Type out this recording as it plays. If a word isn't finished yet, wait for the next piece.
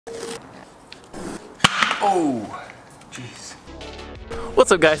Oh, jeez.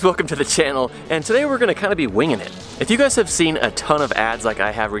 What's up guys, welcome to the channel, and today we're gonna kind of be winging it. If you guys have seen a ton of ads like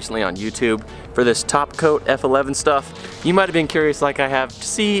I have recently on YouTube for this top coat F11 stuff, you might have been curious like I have to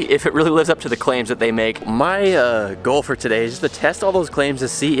see if it really lives up to the claims that they make. My goal for today is just to test all those claims to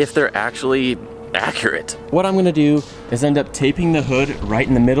see if they're actually accurate. What I'm gonna do is end up taping the hood right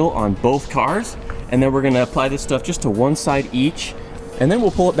in the middle on both cars, and then we're gonna apply this stuff just to one side each, and then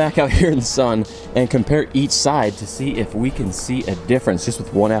we'll pull it back out here in the sun and compare each side to see if we can see a difference just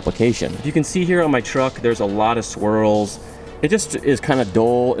with one application. If you can see here on my truck, there's a lot of swirls. It just is kind of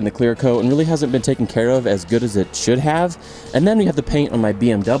dull in the clear coat and really hasn't been taken care of as good as it should have. And then we have the paint on my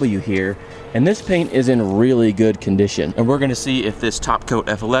BMW here, and this paint is in really good condition. And we're gonna see if this top coat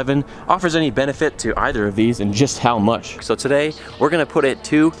F11 offers any benefit to either of these and just how much. So today, we're gonna put it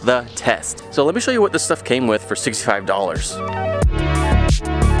to the test. So let me show you what this stuff came with for $65.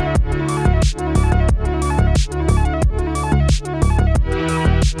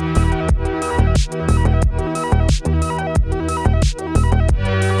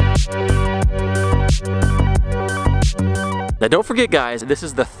 Now don't forget guys, this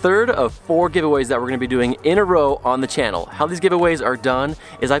is the third of 4 giveaways that we're gonna be doing in a row on the channel. How these giveaways are done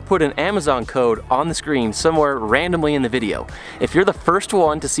is I put an Amazon code on the screen somewhere randomly in the video. If you're the first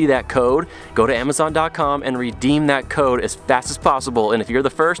one to see that code, go to Amazon.com and redeem that code as fast as possible, and if you're the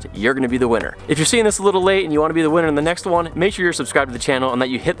first, you're gonna be the winner. If you're seeing this a little late and you wanna be the winner in the next one, make sure you're subscribed to the channel and that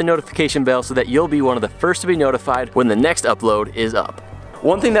you hit the notification bell so that you'll be one of the first to be notified when the next upload is up.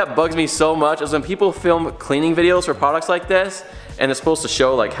 One thing that bugs me so much is when people film cleaning videos for products like this, and it's supposed to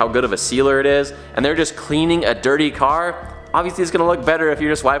show like how good of a sealer it is, and they're just cleaning a dirty car. Obviously it's gonna look better if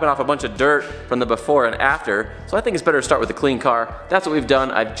you're just wiping off a bunch of dirt from the before and after. So I think it's better to start with a clean car. That's what we've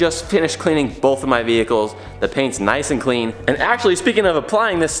done. I've just finished cleaning both of my vehicles. The paint's nice and clean. And actually, speaking of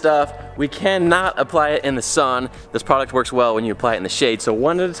applying this stuff, we cannot apply it in the sun. This product works well when you apply it in the shade. So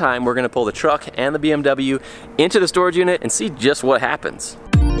one at a time, we're gonna pull the truck and the BMW into the storage unit and see just what happens.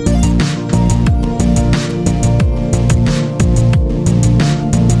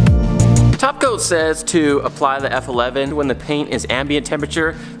 Top coat says to apply the F11 when the paint is ambient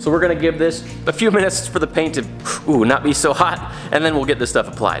temperature, so we're gonna give this a few minutes for the paint to not be so hot, and then we'll get this stuff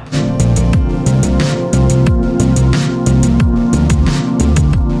applied.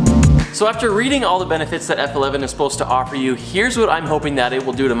 So after reading all the benefits that F11 is supposed to offer you, here's what I'm hoping that it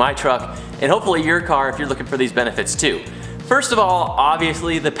will do to my truck, and hopefully your car if you're looking for these benefits too. First of all,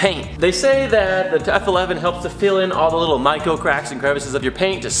 obviously the paint. They say that the F11 helps to fill in all the little micro cracks and crevices of your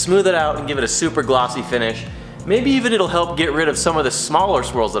paint to smooth it out and give it a super glossy finish. Maybe even it'll help get rid of some of the smaller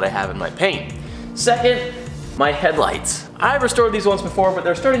swirls that I have in my paint. Second, my headlights. I've restored these once before, but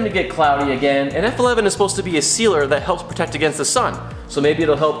they're starting to get cloudy again, and F11 is supposed to be a sealer that helps protect against the sun. So maybe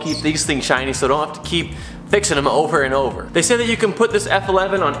it'll help keep these things shiny so I don't have to keep fixing them over and over. They say that you can put this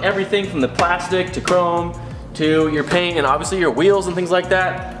F11 on everything from the plastic to chrome, to your paint and obviously your wheels and things like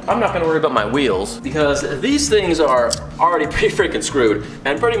that. I'm not gonna worry about my wheels because these things are already pretty freaking screwed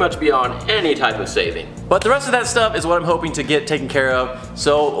and pretty much beyond any type of saving. But the rest of that stuff is what I'm hoping to get taken care of,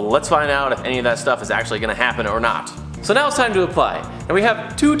 so let's find out if any of that stuff is actually gonna happen or not. So now it's time to apply. And we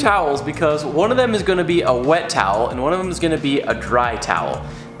have 2 towels because one of them is gonna be a wet towel and one of them is gonna be a dry towel.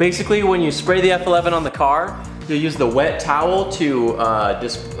 Basically when you spray the F11 on the car, you'll use the wet towel to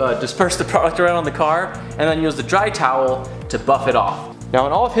disperse the product around on the car, and then use the dry towel to buff it off. Now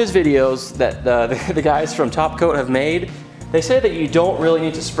in all of his videos that the guys from Top Coat have made, they say that you don't really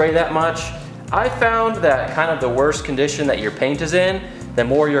need to spray that much. I found that kind of the worse condition that your paint is in, the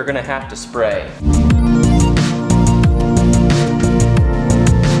more you're gonna have to spray.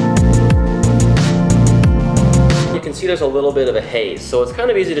 See, there's a little bit of a haze, so it's kind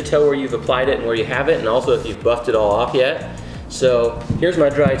of easy to tell where you've applied it and where you haven't, and also if you've buffed it all off yet. So here's my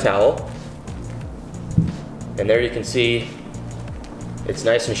dry towel, and there you can see it's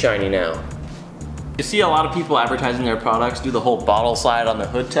nice and shiny now. You see a lot of people advertising their products do the whole bottle side on the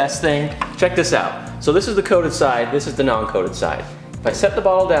hood test thing. Check this out. So this is the coated side, this is the non-coated side. If I set the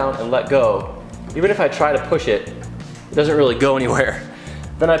bottle down and let go, even if I try to push it, it doesn't really go anywhere.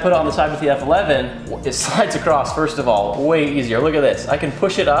 Then I put it on the side with the F11, it slides across first of all, way easier. Look at this, I can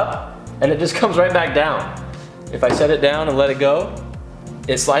push it up and it just comes right back down. If I set it down and let it go,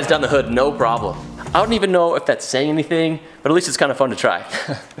 it slides down the hood, no problem. I don't even know if that's saying anything, but at least it's kind of fun to try.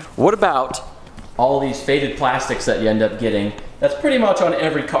 What about all these faded plastics that you end up getting? That's pretty much on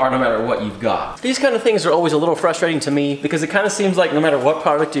every car no matter what you've got. These kind of things are always a little frustrating to me because it kind of seems like no matter what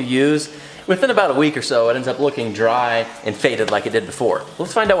product you use, within about a week or so, it ends up looking dry and faded like it did before.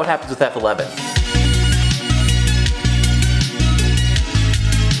 Let's find out what happens with F11.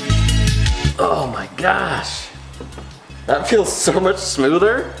 Oh my my gosh. That feels so much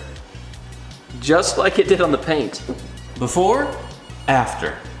smoother. Just like it did on the paint. Before,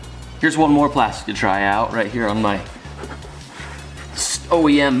 after. Here's one more plastic to try out right here on my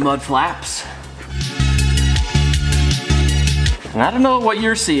OEM mud flaps. And I don't know what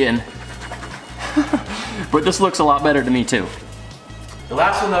you're seeing, but this looks a lot better to me too. The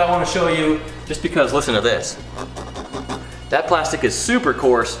last one that I want to show you, just because, listen to this. That plastic is super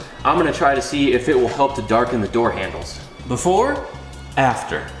coarse. I'm gonna try to see if it will help to darken the door handles. Before,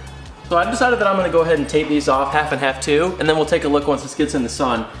 after. So I decided that I'm gonna go ahead and tape these off half and half too, and then we'll take a look once this gets in the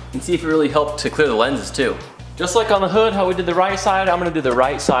sun and see if it really helped to clear the lenses too. Just like on the hood, how we did the right side, I'm gonna do the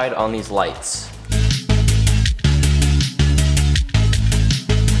right side on these lights.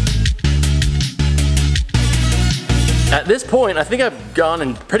 At this point, I think I've gone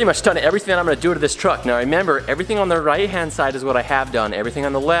and pretty much done everything that I'm gonna do to this truck. Now remember, everything on the right-hand side is what I have done. Everything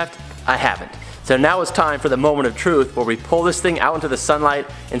on the left, I haven't. So now it's time for the moment of truth where we pull this thing out into the sunlight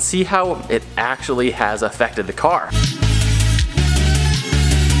and see how it actually has affected the car.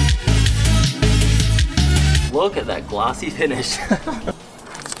 Look at that glossy finish.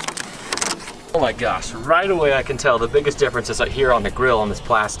 Oh my gosh, right away I can tell the biggest difference is here on the grill on this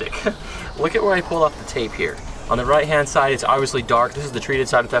plastic. Look at where I pulled off the tape here. On the right hand side, it's obviously dark. This is the treated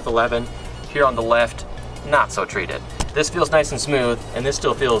side of F11. Here on the left, not so treated. This feels nice and smooth, and this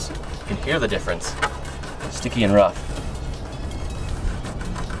still feels, you can hear the difference, sticky and rough.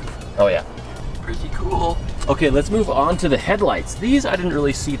 Oh yeah, pretty cool. Okay, let's move on to the headlights. These, I didn't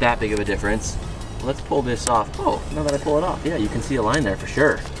really see that big of a difference. Let's pull this off. Oh, now that I pull it off, yeah, you can see a line there for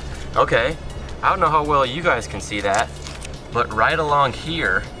sure. Okay, I don't know how well you guys can see that, but right along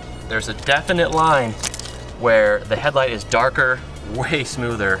here, there's a definite line where the headlight is darker, way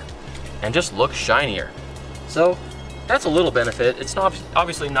smoother, and just looks shinier. So that's a little benefit. It's not,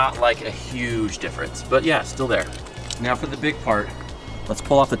 obviously not like a huge difference, but yeah, still there. Now for the big part, let's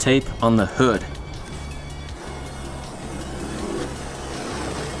pull off the tape on the hood.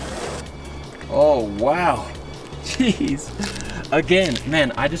 Oh wow, jeez. Again,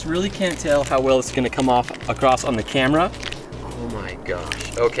 man, I just really can't tell how well it's gonna come off across on the camera. Oh my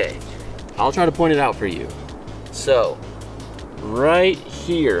gosh, okay. I'll try to point it out for you. So, right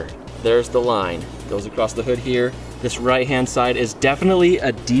here, there's the line. Goes across the hood here. This right-hand side is definitely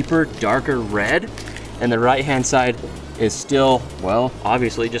a deeper, darker red, and the right-hand side is still, well,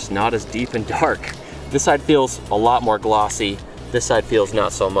 obviously just not as deep and dark. This side feels a lot more glossy. This side feels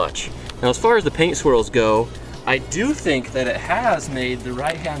not so much. Now, as far as the paint swirls go, I do think that it has made the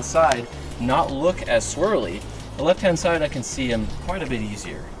right-hand side not look as swirly. The left-hand side, I can see them quite a bit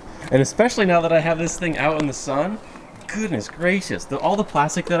easier. And especially now that I have this thing out in the sun, goodness gracious, all the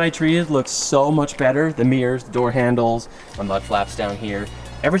plastic that I treated looks so much better. The mirrors, the door handles, my mud flaps down here,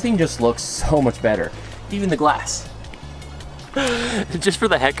 everything just looks so much better. Even the glass. Just for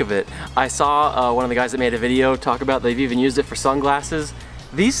the heck of it, I saw one of the guys that made a video talk about they've even used it for sunglasses.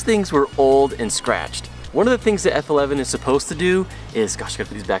 These things were old and scratched. One of the things that F11 is supposed to do is, gosh, I gotta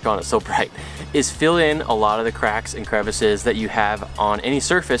put these back on, it's so bright, is fill in a lot of the cracks and crevices that you have on any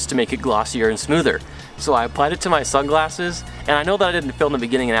surface to make it glossier and smoother. So I applied it to my sunglasses, and I know that I didn't film the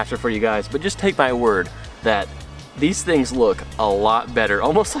beginning and after for you guys, but just take my word that these things look a lot better,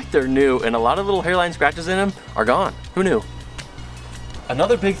 almost like they're new, and a lot of little hairline scratches in them are gone. Who knew?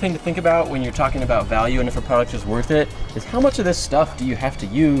 Another big thing to think about when you're talking about value and if a product is worth it is how much of this stuff do you have to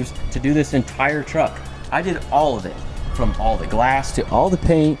use to do this entire truck? I did all of it, from all the glass to all the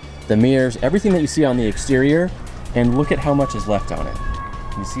paint, the mirrors, everything that you see on the exterior, and look at how much is left on it.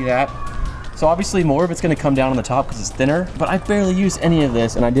 You see that? So obviously more of it's gonna come down on the top because it's thinner, but I barely used any of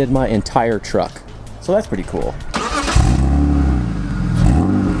this and I did my entire truck. So that's pretty cool.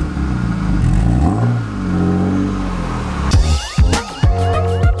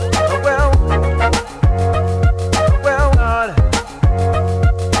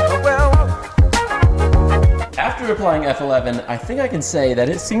 Applying F11, I think I can say that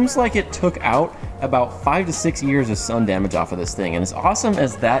it seems like it took out about 5 to 6 years of sun damage off of this thing, and as awesome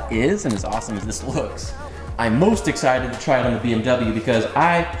as that is and as awesome as this looks, I'm most excited to try it on the BMW because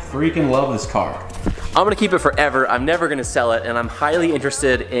I freaking love this car. I'm gonna keep it forever, I'm never gonna sell it, and I'm highly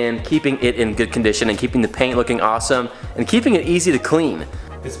interested in keeping it in good condition and keeping the paint looking awesome and keeping it easy to clean.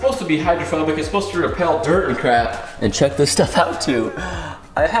 It's supposed to be hydrophobic, it's supposed to repel dirt and crap, and check this stuff out too.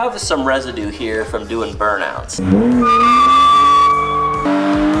 I have some residue here from doing burnouts.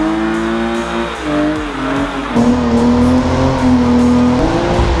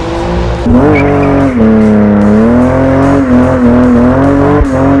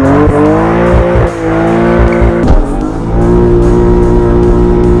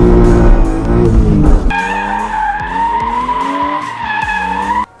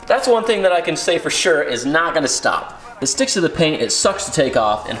 that's one thing that I can say for sure is not gonna stop. It sticks to the paint, it sucks to take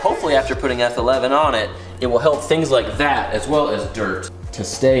off, and hopefully after putting F11 on it, it will help things like that, as well as dirt, to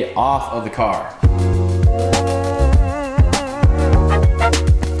stay off of the car.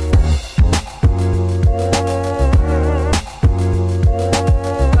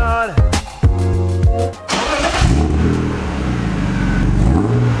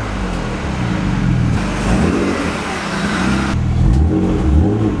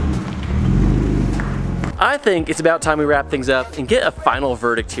 I think it's about time we wrap things up and get a final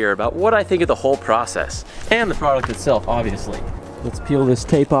verdict here about what I think of the whole process and the product itself, obviously. Let's peel this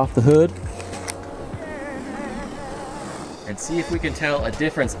tape off the hood and see if we can tell a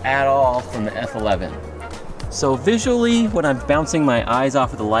difference at all from the F11. So visually, when I'm bouncing my eyes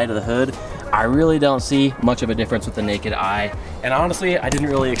off of the light of the hood, I really don't see much of a difference with the naked eye. And honestly, I didn't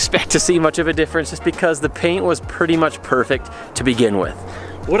really expect to see much of a difference just because the paint was pretty much perfect to begin with.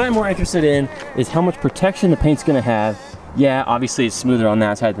 What I'm more interested in is how much protection the paint's gonna have. Yeah, obviously it's smoother on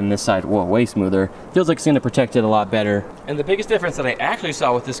that side than this side. Whoa, way smoother. Feels like it's gonna protect it a lot better. And the biggest difference that I actually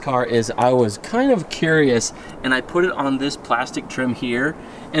saw with this car is I was kind of curious and I put it on this plastic trim here.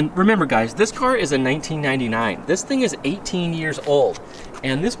 And remember guys, this car is a 1999. This thing is 18 years old.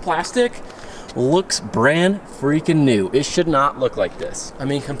 And this plastic looks brand freaking new. It should not look like this. I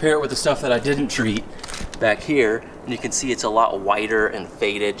mean, compare it with the stuff that I didn't treat back here, and you can see it's a lot whiter and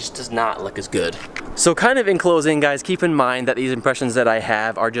faded. Just does not look as good. So kind of in closing, guys, keep in mind that these impressions that I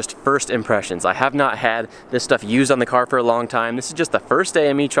have are just first impressions. I have not had this stuff used on the car for a long time. This is just the first day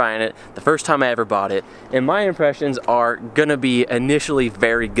of me trying it, the first time I ever bought it, and my impressions are gonna be initially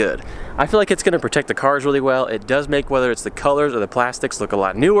very good. I feel like it's gonna protect the cars really well. It does make, whether it's the colors or the plastics, look a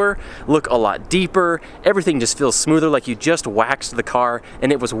lot newer, look a lot deeper. Everything just feels smoother, like you just waxed the car,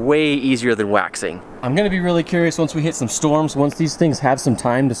 and it was way easier than waxing. I'm gonna be really curious once we hit some storms, once these things have some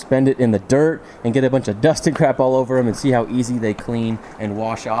time to spend it in the dirt and get a bunch of dust and crap all over them, and see how easy they clean and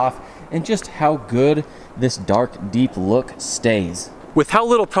wash off, and just how good this dark, deep look stays. With how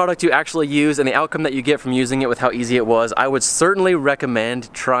little product you actually use and the outcome that you get from using it with how easy it was, I would certainly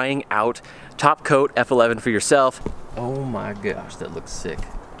recommend trying out Top Coat F11 for yourself. Oh my gosh, that looks sick.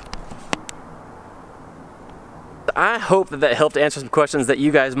 I hope that helped answer some questions that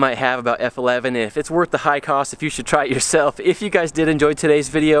you guys might have about F11, and if it's worth the high cost, if you should try it yourself. If you guys did enjoy today's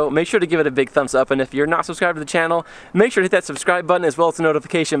video, make sure to give it a big thumbs up, and if you're not subscribed to the channel, make sure to hit that subscribe button as well as the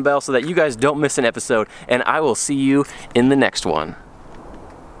notification bell so that you guys don't miss an episode, and I will see you in the next one.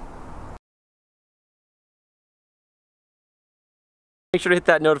 Make sure to hit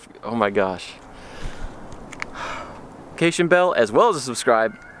that oh my gosh, notification bell as well as a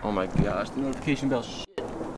subscribe. Oh my gosh, the notification bell.